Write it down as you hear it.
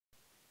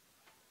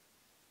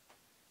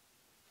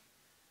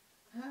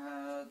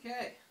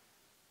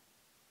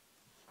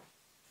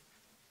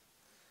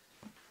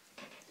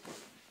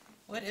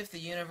What if the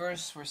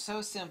universe were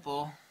so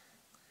simple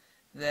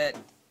that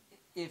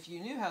if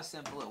you knew how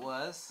simple it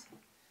was,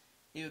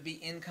 it would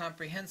be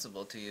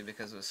incomprehensible to you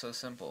because it was so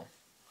simple?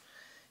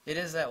 It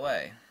is that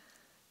way.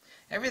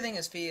 Everything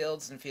is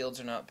fields, and fields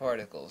are not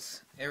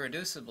particles.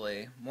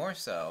 Irreducibly, more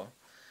so,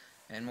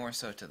 and more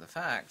so to the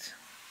fact,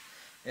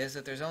 is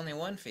that there's only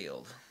one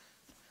field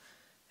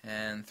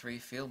and three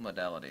field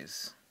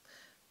modalities.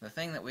 The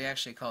thing that we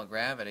actually call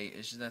gravity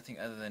is nothing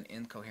other than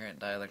incoherent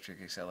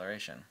dielectric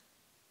acceleration.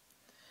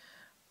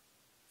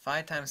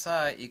 Phi times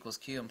psi equals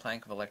Q in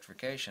Planck of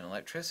electrification.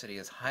 Electricity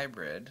is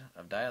hybrid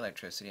of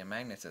dielectricity and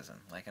magnetism.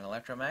 Like an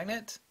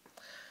electromagnet,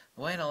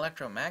 the way an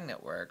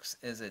electromagnet works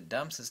is it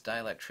dumps its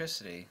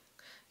dielectricity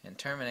and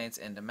terminates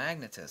into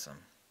magnetism.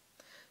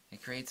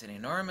 It creates an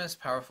enormous,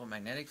 powerful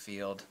magnetic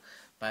field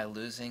by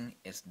losing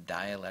its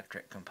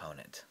dielectric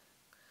component.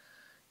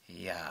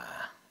 Yeah.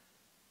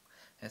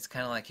 It's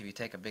kind of like if you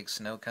take a big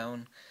snow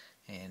cone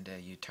and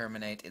you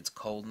terminate its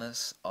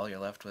coldness, all you're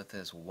left with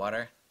is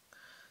water.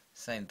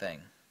 Same thing.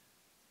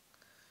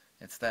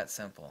 It's that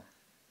simple.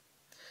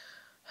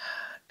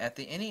 At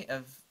the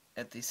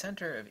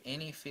center of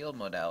any field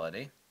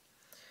modality,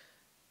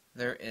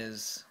 there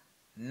is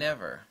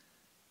none,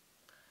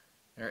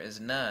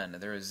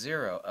 there is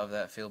zero of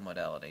that field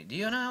modality. Do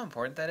you know how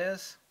important that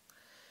is?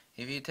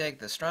 If you take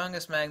the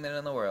strongest magnet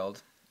in the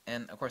world,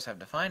 and of course I've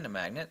defined a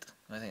magnet,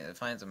 the only thing that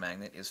defines a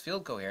magnet is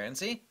field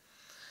coherency.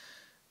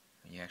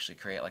 You actually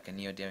create like a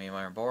neodymium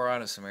iron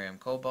boron, a samarium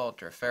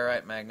cobalt, or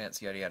ferrite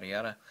magnets, yada yada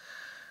yada.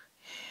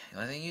 The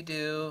only thing you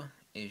do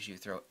is you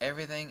throw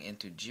everything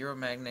into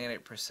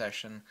geomagnetic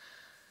precession,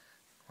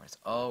 where it's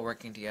all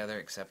working together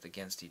except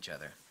against each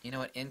other. You know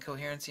what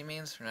incoherency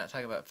means? We're not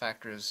talking about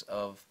factors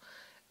of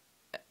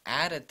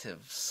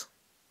additives.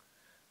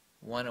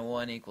 1 and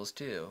 1 equals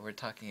 2. We're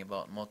talking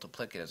about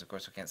multiplicatives. Of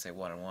course, we can't say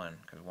 1 and 1,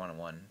 because 1 and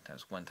 1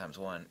 times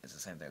 1 is the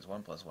same thing as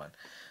 1 plus 1.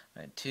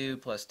 Right? 2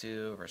 plus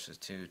 2 versus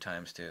 2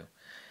 times 2.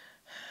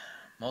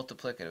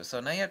 Multiplicative. So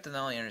now you have to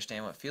not only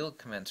understand what field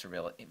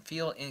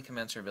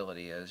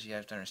incommensurability is, you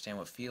have to understand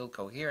what field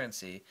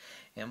coherency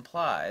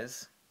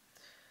implies.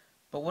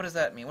 But what does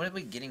that mean? What are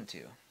we getting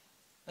to?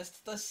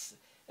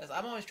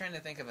 I'm always trying to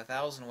think of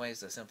 1,000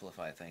 ways to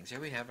simplify things. Here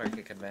we have our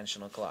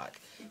conventional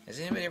clock. Has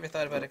anybody ever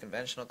thought about a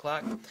conventional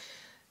clock?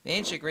 The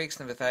ancient Greeks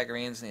and the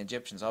Pythagoreans and the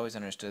Egyptians always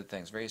understood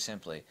things very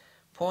simply.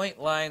 Point,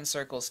 line,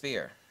 circle,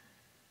 sphere.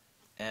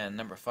 And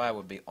number 5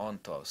 would be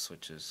ontos,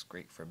 which is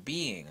Greek for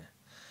being.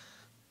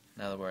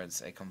 In other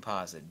words, a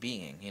composite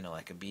being. You know,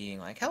 like a being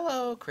like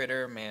hello,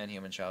 critter, man,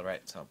 human, child,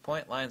 right? So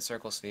point, line,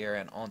 circle, sphere,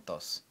 and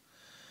ontos.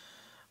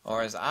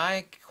 Or as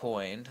I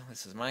coined,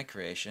 this is my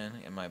creation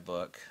in my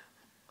book,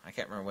 I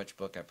can't remember which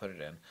book I put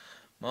it in,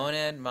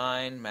 monad,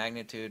 mind,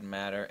 magnitude,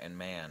 matter, and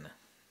man.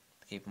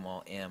 To keep them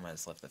all M, I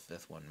just left the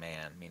 5th one,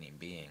 man, meaning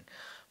being.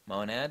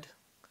 Monad,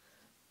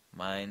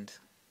 mind,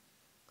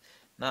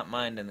 not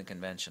mind in the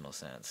conventional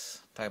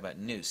sense. Talk about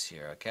nous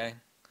here, okay?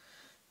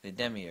 The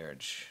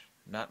demiurge,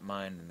 not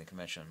mind in the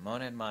conventional.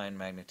 Monad, mind,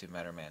 magnitude,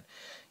 matter, man.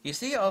 You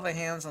see all the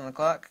hands on the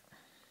clock?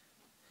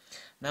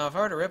 Now, if I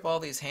were to rip all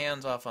these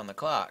hands off on the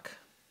clock,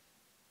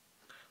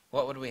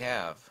 what would we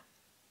have?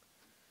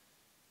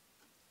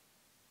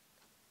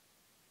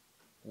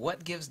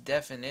 What gives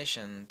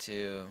definition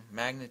to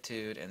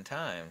magnitude and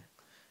time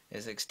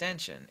is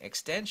extension.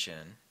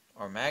 Extension,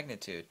 or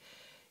magnitude.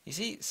 You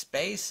see,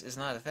 space is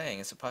not a thing.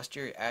 It's a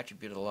posterior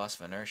attribute of the loss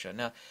of inertia.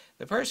 Now,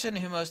 the person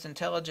who most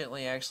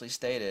intelligently actually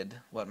stated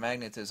what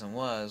magnetism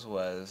was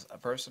a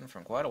person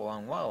from quite a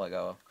long while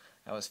ago.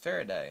 That was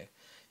Faraday.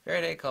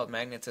 Faraday called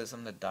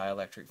magnetism the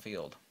dielectric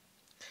field.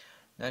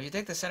 Now, if you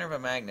take the center of a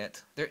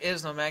magnet, there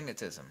is no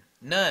magnetism.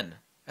 None.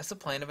 That's the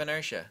plane of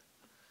inertia.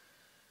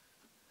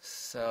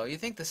 So, you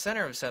think the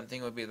center of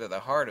something would be where the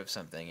heart of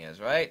something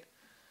is, right?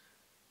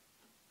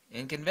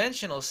 In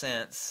conventional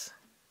sense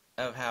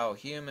of how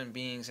human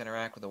beings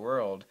interact with the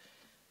world,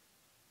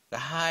 the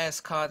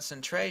highest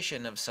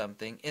concentration of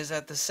something is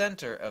at the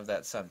center of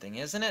that something,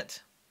 isn't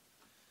it?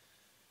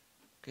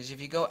 Because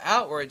if you go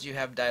outwards, you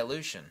have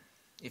dilution.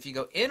 If you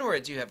go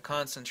inwards, you have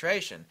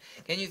concentration.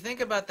 Can you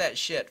think about that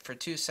shit for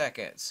 2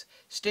 seconds?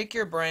 Stick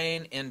your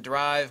brain in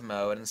drive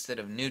mode instead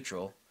of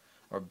neutral,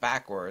 or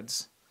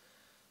backwards,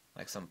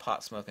 like some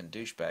pot-smoking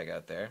douchebag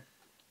out there.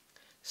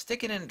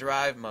 Stick it in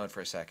drive mode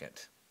for a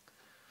second.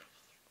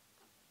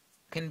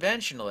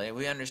 Conventionally,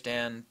 we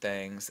understand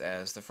things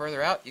as the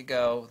further out you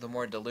go, the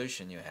more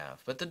dilution you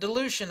have. But the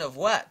dilution of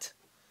what?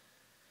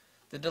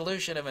 The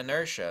dilution of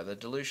inertia, the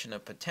dilution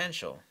of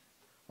potential.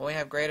 Well, we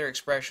have greater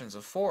expressions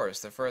of force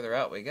the further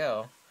out we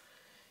go.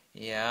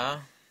 Yeah.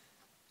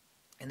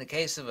 In the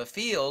case of a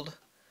field,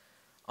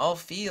 all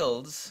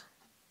fields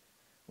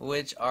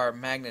which are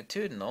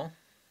magnitudinal,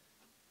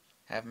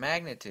 have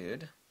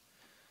magnitude,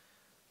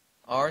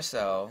 are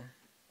so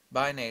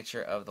by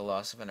nature of the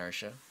loss of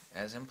inertia,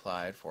 as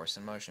implied force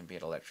and motion, be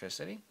it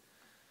electricity.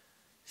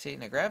 See,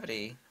 now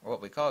gravity, or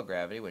what we call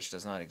gravity, which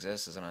does not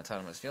exist as an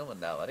autonomous field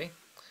modality,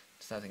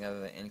 it's nothing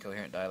other than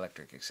incoherent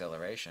dielectric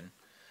acceleration.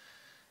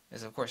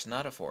 is of course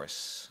not a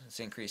force. It's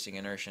increasing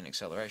inertia and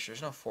acceleration.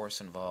 There's no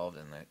force involved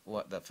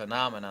in the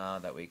phenomena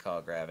that we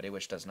call gravity,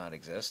 which does not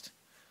exist.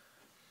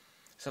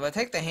 So if I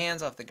take the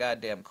hands off the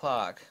goddamn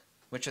clock,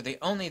 which are the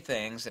only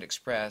things that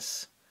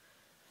express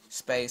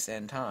space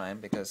and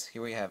time, because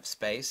here we have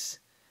space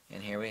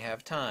and here we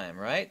have time,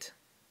 right?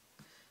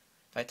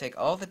 If I take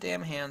all the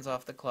damn hands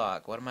off the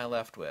clock, what am I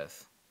left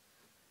with?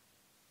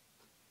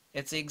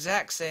 It's the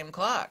exact same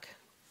clock.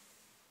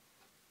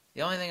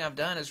 The only thing I've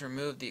done is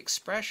remove the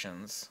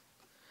expressions.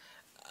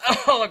 A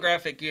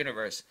holographic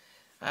universe.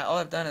 All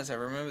I've done is I've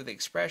removed the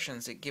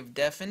expressions that give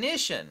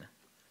definition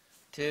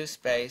to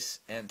space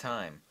and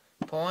time.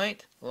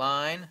 Point,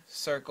 line,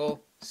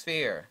 circle,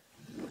 sphere.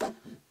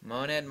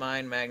 Monad,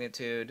 mind,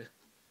 magnitude.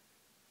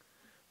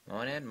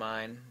 Monad,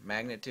 mind,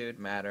 magnitude,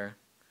 matter,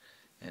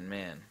 and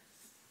man.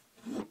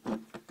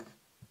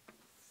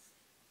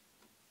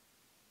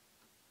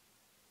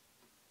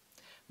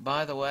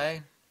 By the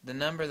way, the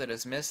number that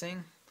is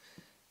missing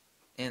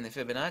in the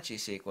Fibonacci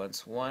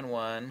sequence, 1,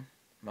 1,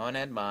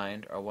 monad,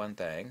 mind are one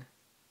thing,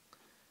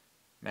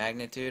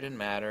 magnitude and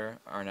matter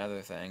are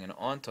another thing, and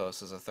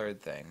ontos is a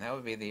third thing. That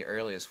would be the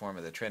earliest form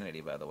of the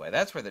Trinity, by the way.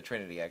 That's where the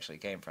Trinity actually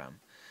came from.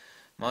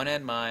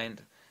 Monad,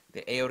 mind,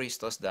 the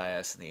aoristos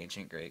dias in the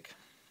ancient Greek.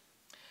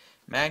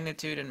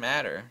 Magnitude and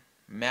matter,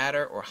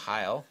 matter or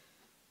heil.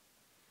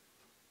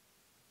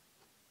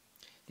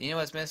 Do you know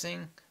what's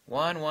missing?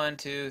 1, 1,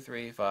 2,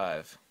 3,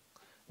 5.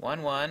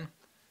 1, 1,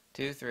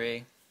 2,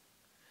 3.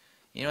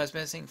 You know what's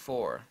missing?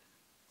 4.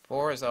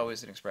 4 is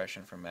always an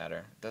expression for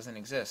matter. It doesn't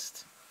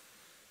exist.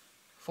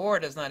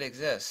 4 does not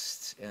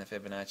exist in the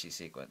Fibonacci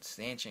sequence.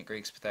 The ancient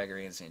Greeks,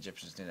 Pythagoreans, and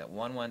Egyptians knew that.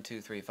 1, 1, 2,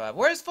 3, 5.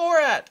 Where's 4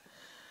 at?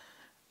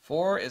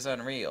 4 is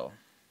unreal.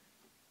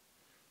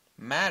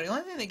 Matter, the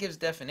only thing that gives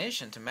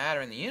definition to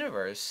matter in the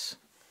universe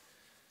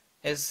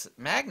is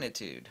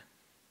magnitude.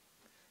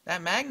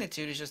 That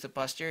magnitude is just a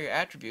posterior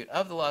attribute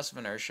of the loss of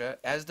inertia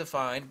as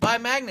defined by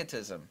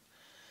magnetism.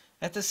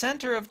 At the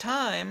center of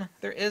time,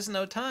 there is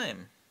no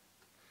time.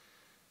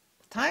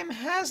 Time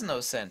has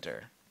no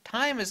center.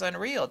 Time is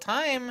unreal.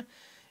 Time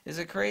is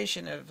a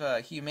creation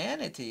of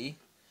humanity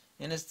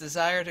in its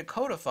desire to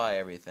codify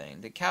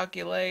everything, to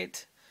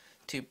calculate,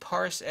 to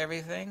parse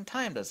everything.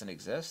 Time doesn't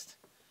exist.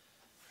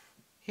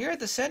 Here at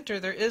the center,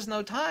 there is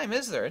no time,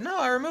 is there? No,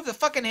 I remove the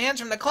fucking hands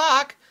from the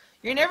clock.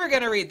 You're never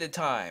going to read the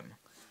time.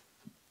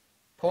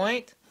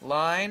 Point,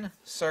 line,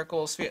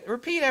 circle, sphere.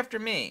 Repeat after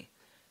me.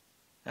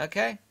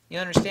 Okay? You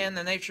understand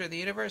the nature of the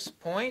universe?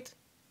 Point.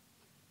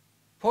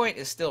 Point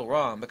is still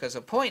wrong because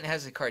a point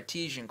has a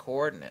Cartesian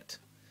coordinate.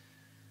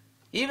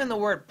 Even the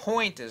word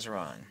point is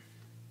wrong.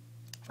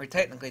 We're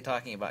technically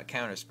talking about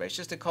counter space.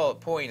 Just to call it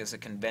point is a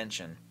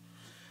convention.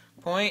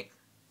 Point,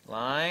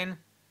 line.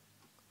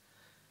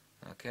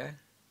 Okay?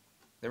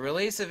 The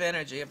release of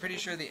energy, I'm pretty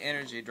sure the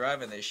energy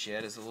driving this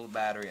shit is a little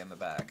battery in the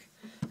back.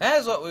 That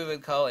is what we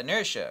would call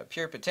inertia,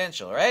 pure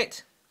potential,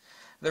 right?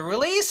 The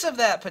release of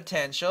that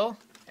potential,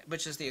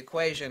 which is the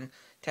equation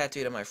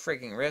tattooed on my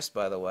freaking wrist,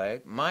 by the way,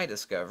 my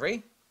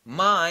discovery,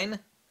 mine,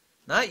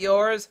 not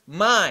yours,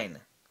 mine,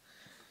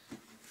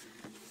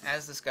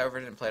 as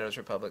discovered in Plato's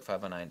Republic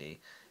 509D.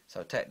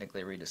 So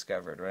technically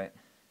rediscovered, right?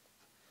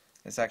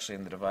 It's actually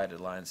in the divided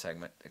line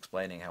segment.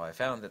 Explaining how I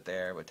found it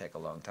there would take a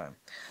long time.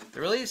 The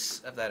release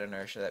of that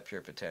inertia, that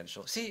pure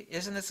potential. See,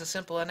 isn't this a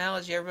simple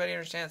analogy? Everybody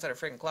understands how a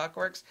freaking clock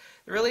works.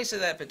 The release of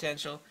that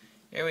potential,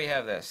 here we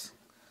have this.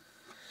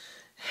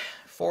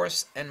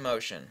 Force and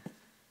motion.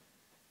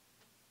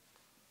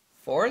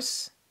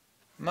 Force,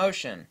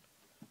 motion.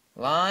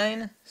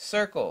 Line,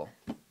 circle.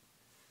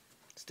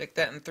 Stick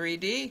that in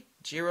 3D.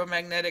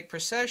 Geomagnetic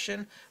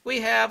precession.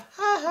 We have,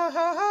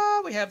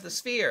 we have the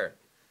sphere.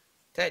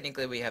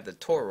 Technically, we have the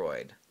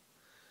toroid.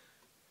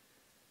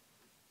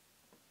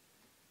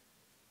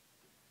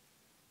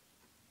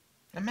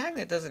 A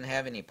magnet doesn't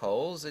have any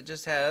poles. It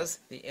just has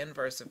the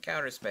inverse of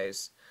counter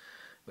space,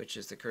 which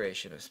is the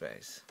creation of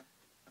space.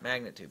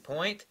 Magnitude.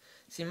 Point.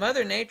 See,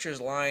 Mother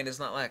Nature's line is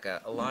not like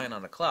a line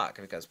on a clock,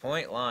 because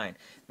point, line.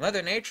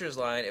 Mother Nature's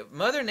line,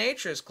 Mother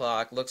Nature's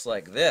clock looks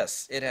like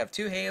this. It'd have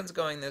two hands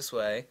going this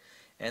way,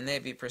 and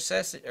they'd be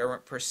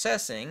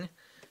processing.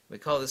 We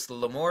call this the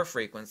Lamore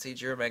frequency,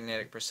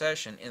 geomagnetic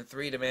precession, in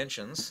 3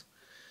 dimensions.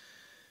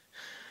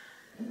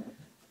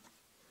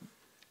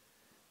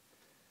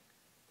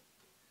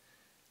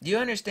 Do you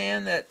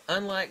understand that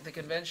unlike the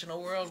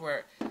conventional world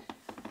where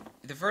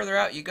the further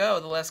out you go,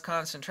 the less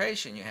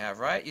concentration you have,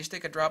 right? You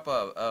stick a drop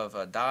of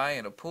a dye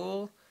in a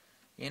pool,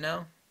 you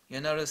know,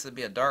 you'll notice there'll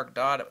be a dark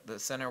dot at the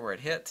center where it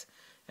hit,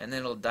 and then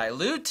it'll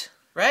dilute,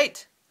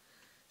 right?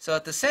 So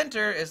at the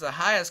center is the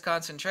highest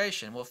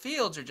concentration. Well,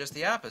 fields are just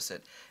the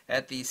opposite.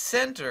 At the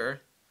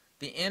center,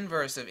 the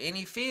inverse of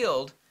any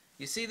field,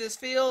 you see this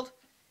field?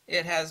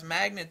 It has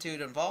magnitude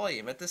and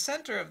volume. At the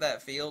center of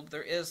that field,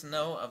 there is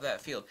no of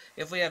that field.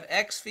 If we have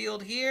X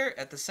field here,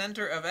 at the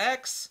center of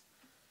X,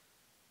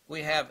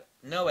 we have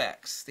no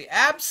X. The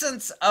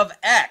absence of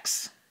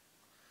X.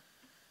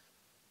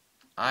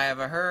 I have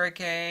a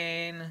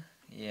hurricane.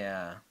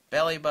 Yeah.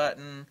 Belly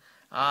button.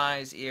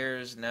 Eyes,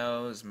 ears,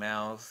 nose,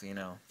 mouth, you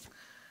know.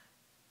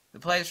 The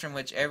place from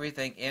which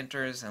everything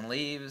enters and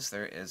leaves,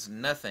 there is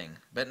nothing.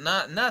 But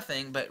not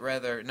nothing, but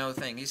rather no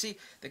thing. You see,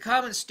 the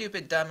common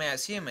stupid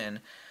dumbass human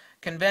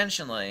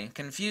conventionally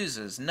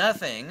confuses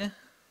nothing,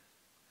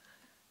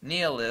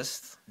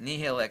 nihilist,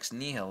 nihil ex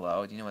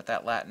nihilo. Do you know what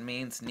that Latin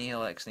means?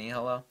 Nihil ex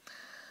nihilo?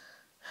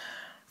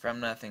 From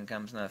nothing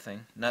comes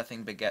nothing.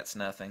 Nothing begets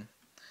nothing.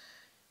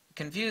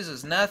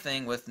 Confuses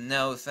nothing with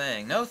no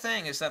thing. No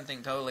thing is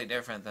something totally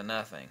different than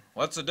nothing.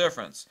 What's the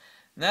difference?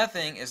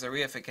 Nothing is a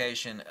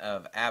reification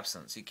of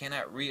absence. You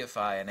cannot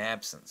reify an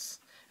absence.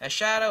 A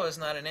shadow is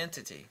not an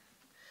entity.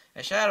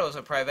 A shadow is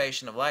a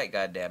privation of light,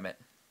 goddammit.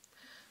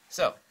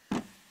 So,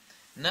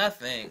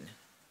 nothing.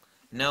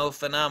 No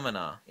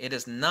phenomena. It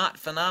is not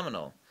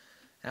phenomenal.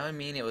 That would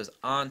mean it was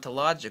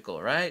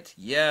ontological, right?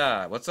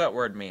 Yeah. What's that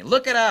word mean?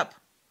 Look it up.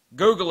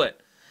 Google it.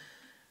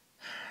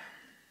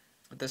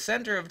 At the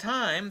center of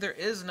time, there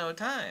is no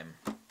time.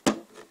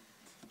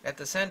 At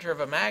the center of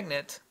a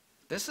magnet,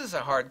 this is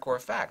a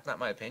hardcore fact, not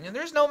my opinion.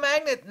 There's no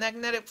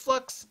magnetic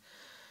flux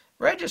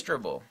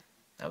registrable.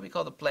 That would be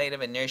called the plane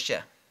of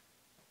inertia.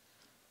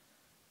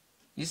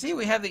 You see,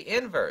 we have the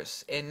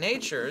inverse. In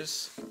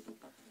nature's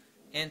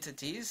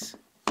entities,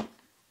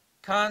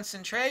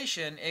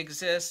 concentration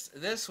exists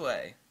this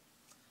way,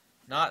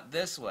 not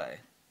this way.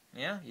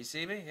 Yeah, you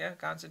see me? Yeah,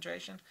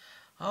 concentration.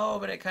 Oh,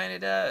 but it kind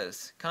of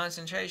does.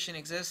 Concentration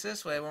exists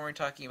this way when we're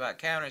talking about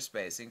counter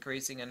space,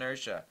 increasing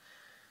inertia,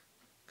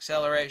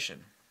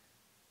 acceleration,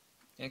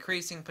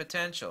 increasing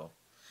potential.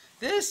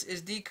 This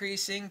is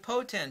decreasing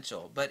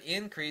potential, but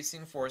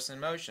increasing force and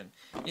motion.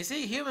 You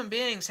see, human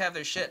beings have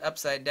their shit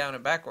upside down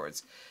and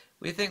backwards.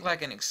 We think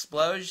like an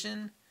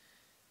explosion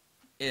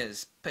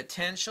is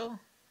potential.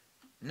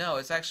 No,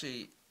 it's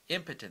actually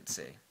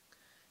impotency.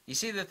 You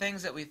see, the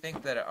things that we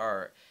think that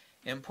are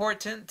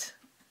important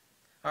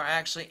are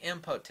actually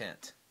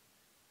impotent.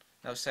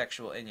 No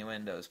sexual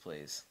innuendos,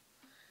 please.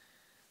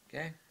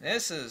 Okay?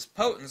 This is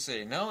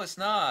potency. No, it's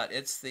not.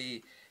 It's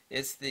the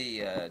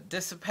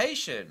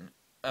dissipation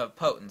of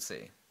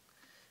potency.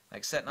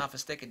 Like setting off a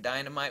stick of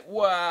dynamite.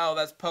 Wow,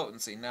 that's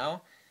potency.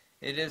 No,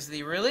 it is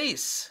the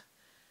release,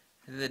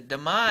 the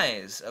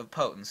demise of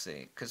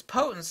potency. Because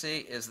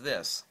potency is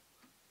this.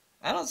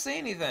 I don't see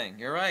anything.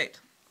 You're right.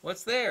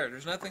 What's there?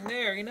 There's nothing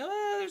there. You know,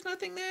 oh, there's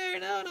nothing there.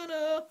 No, no,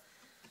 no.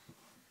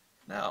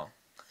 No.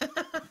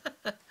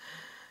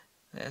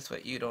 That's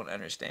what you don't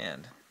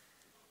understand.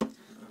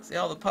 See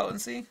all the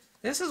potency?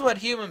 This is what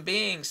human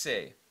beings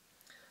see.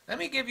 Let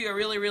me give you a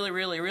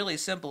really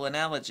simple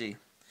analogy.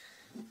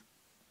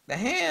 The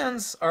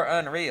hands are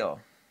unreal.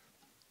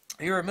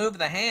 You remove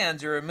the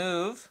hands, you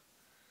remove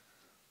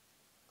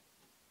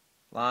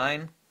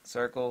line,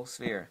 circle,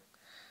 sphere.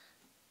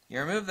 You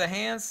remove the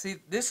hands. See,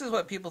 this is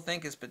what people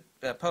think is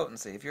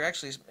potency. If you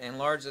actually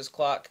enlarge this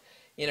clock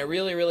in a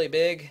really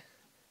big,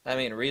 I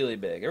mean really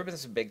big. Ever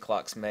since big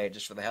clock's made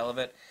just for the hell of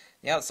it,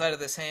 the outside of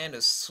this hand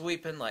is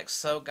sweeping like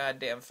so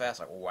goddamn fast,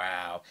 like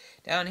wow.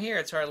 Down here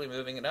it's hardly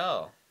moving at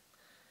all.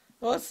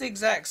 Well, it's the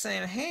exact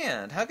same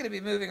hand. How could it be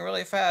moving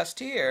really fast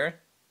here?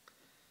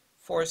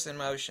 Force and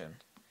motion.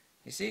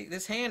 You see,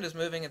 this hand is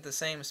moving at the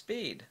same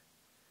speed.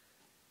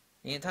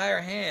 The entire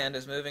hand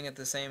is moving at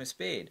the same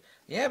speed.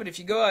 Yeah, but if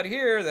you go out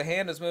here, the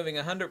hand is moving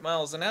 100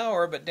 miles an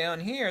hour, but down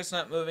here it's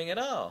not moving at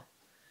all.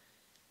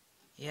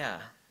 Yeah.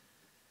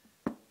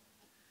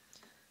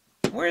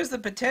 Where's the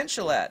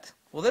potential at?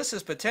 Well, this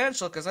is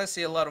potential because I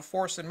see a lot of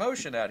force and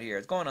motion out here.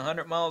 It's going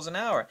 100 miles an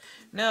hour.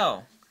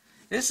 No.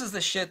 This is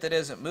the shit that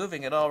isn't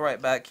moving at all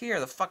right back here,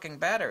 the fucking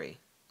battery.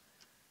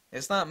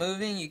 It's not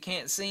moving, you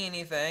can't see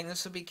anything.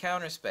 This would be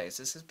counter space.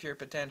 This is pure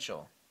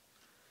potential.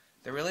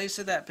 The release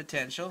of that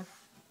potential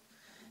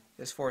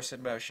is force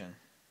and motion.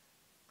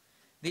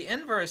 The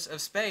inverse of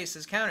space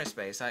is counter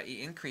space,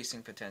 i.e.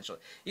 increasing potential.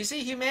 You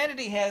see,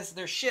 humanity has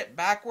their shit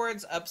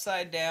backwards,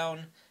 upside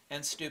down,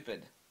 and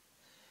stupid.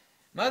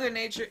 Mother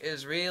Nature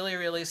is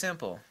really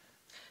simple.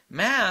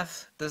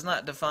 Math does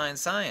not define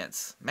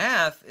science.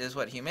 Math is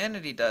what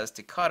humanity does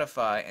to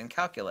codify and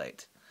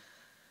calculate.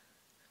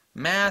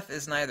 Math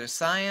is neither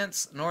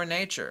science nor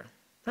nature.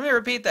 Let me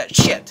repeat that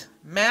shit.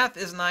 Math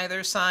is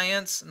neither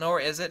science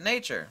nor is it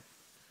nature.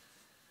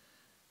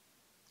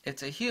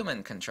 It's a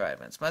human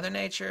contrivance. Mother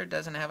Nature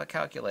doesn't have a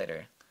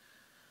calculator.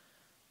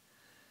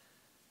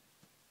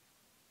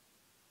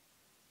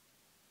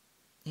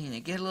 You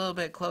get a little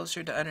bit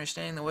closer to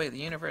understanding the way the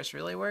universe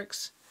really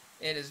works.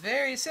 It is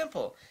very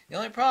simple. The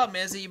only problem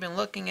is that you've been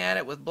looking at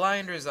it with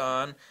blinders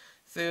on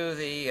through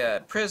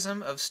the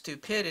prism of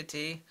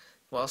stupidity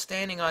while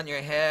standing on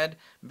your head,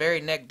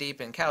 buried neck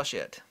deep in cow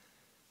shit.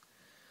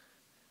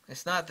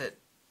 It's not that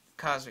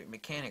cosmic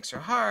mechanics are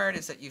hard,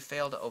 it's that you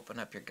fail to open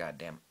up your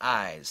goddamn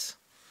eyes.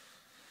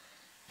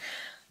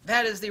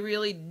 That is the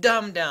really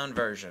dumbed down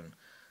version.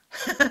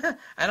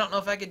 I don't know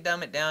if I could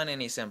dumb it down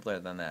any simpler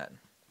than that.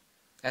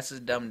 That's as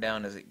dumbed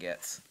down as it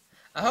gets.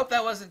 I hope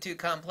that wasn't too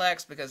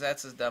complex because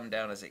that's as dumbed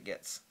down as it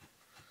gets.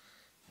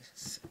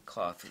 This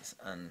cloth is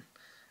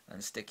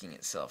unsticking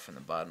itself from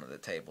the bottom of the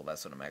table.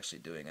 That's what I'm actually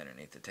doing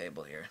underneath the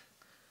table here.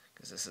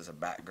 because this is a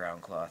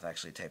background cloth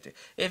actually taped to.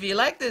 If you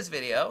like this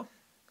video,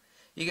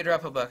 you can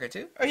drop a buck or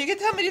two, or you can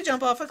tell me to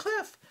jump off a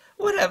cliff.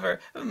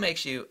 Whatever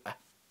makes you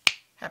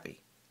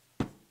happy.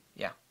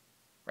 Yeah,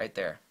 right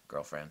there,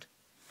 girlfriend.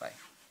 Bye.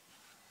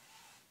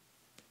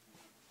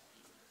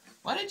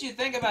 Why don't you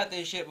think about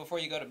this shit before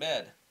you go to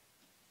bed?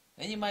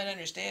 Then you might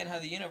understand how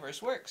the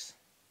universe works.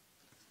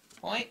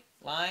 Point,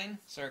 line,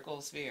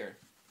 circle, sphere.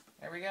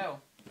 There we go.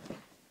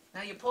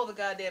 Now you pull the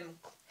goddamn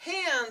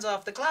hands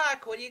off the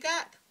clock. What do you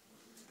got?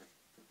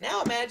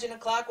 Now imagine a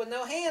clock with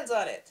no hands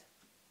on it.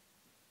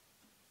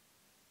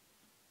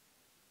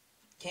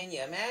 Can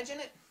you imagine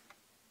it?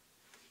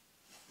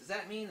 Does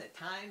that mean that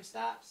time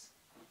stops?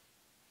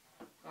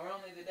 Or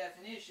only the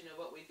definition of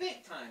what we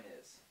think time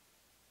is?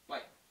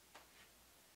 Bye.